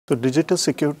The Digital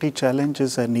Security Challenge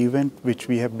is an event which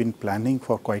we have been planning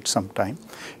for quite some time.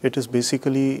 It is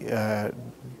basically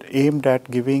aimed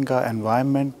at giving an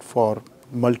environment for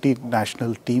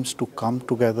multinational teams to come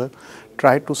together,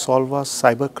 try to solve a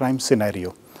cybercrime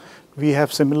scenario. We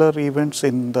have similar events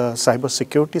in the cyber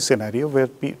security scenario where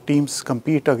teams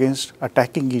compete against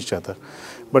attacking each other.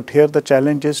 But here the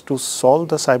challenge is to solve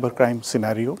the cybercrime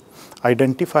scenario,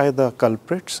 identify the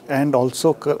culprits, and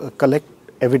also collect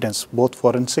evidence, both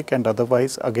forensic and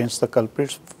otherwise, against the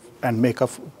culprits and make a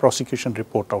prosecution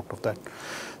report out of that.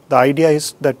 The idea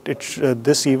is that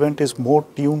this event is more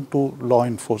tuned to law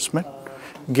enforcement,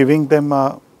 giving them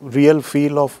a real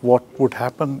feel of what would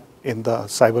happen in the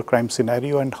cybercrime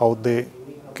scenario and how they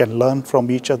can learn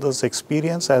from each other's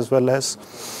experience, as well as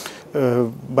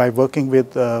by working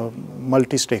with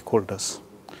multi-stakeholders.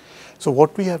 So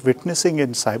what we are witnessing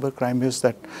in cybercrime is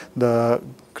that the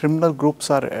criminal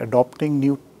groups are adopting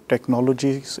new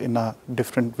technologies in a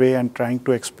different way and trying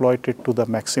to exploit it to the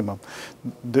maximum.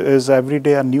 There is every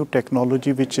day a new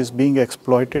technology which is being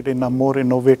exploited in a more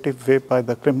innovative way by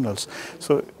the criminals.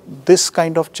 So this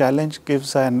kind of challenge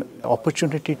gives an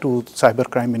opportunity to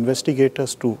cybercrime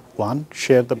investigators to, one,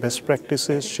 share the best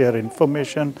practices, share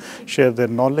information, share their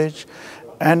knowledge,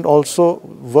 and also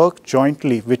work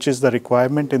jointly, which is the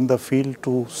requirement in the field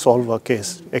to solve a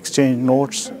case, exchange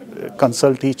notes,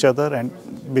 consult each other, and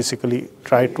basically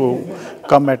try to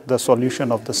come at the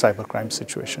solution of the cybercrime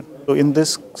situation. So in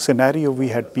this scenario, we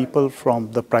had people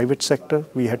from the private sector,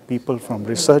 we had people from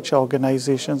research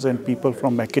organizations, and people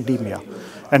from academia,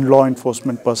 and law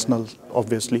enforcement personnel,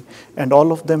 obviously. And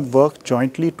all of them worked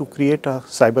jointly to create a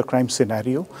cybercrime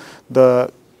scenario.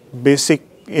 The basic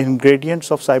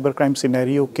ingredients of cybercrime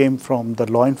scenario came from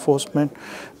the law enforcement.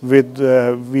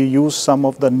 We used some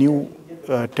of the new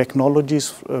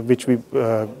technologies which we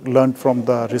learned from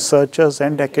the researchers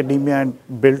and academia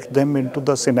and built them into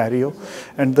the scenario.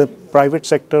 And the private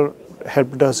sector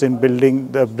helped us in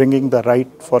bringing the right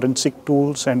forensic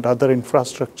tools and other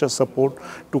infrastructure support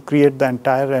to create the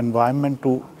entire environment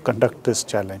to conduct this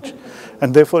challenge.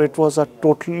 And therefore it was a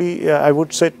totally, I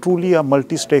would say truly a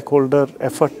multi-stakeholder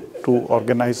effort to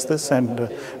organize this, and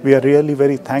we are really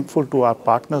very thankful to our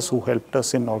partners who helped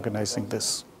us in organizing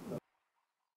this.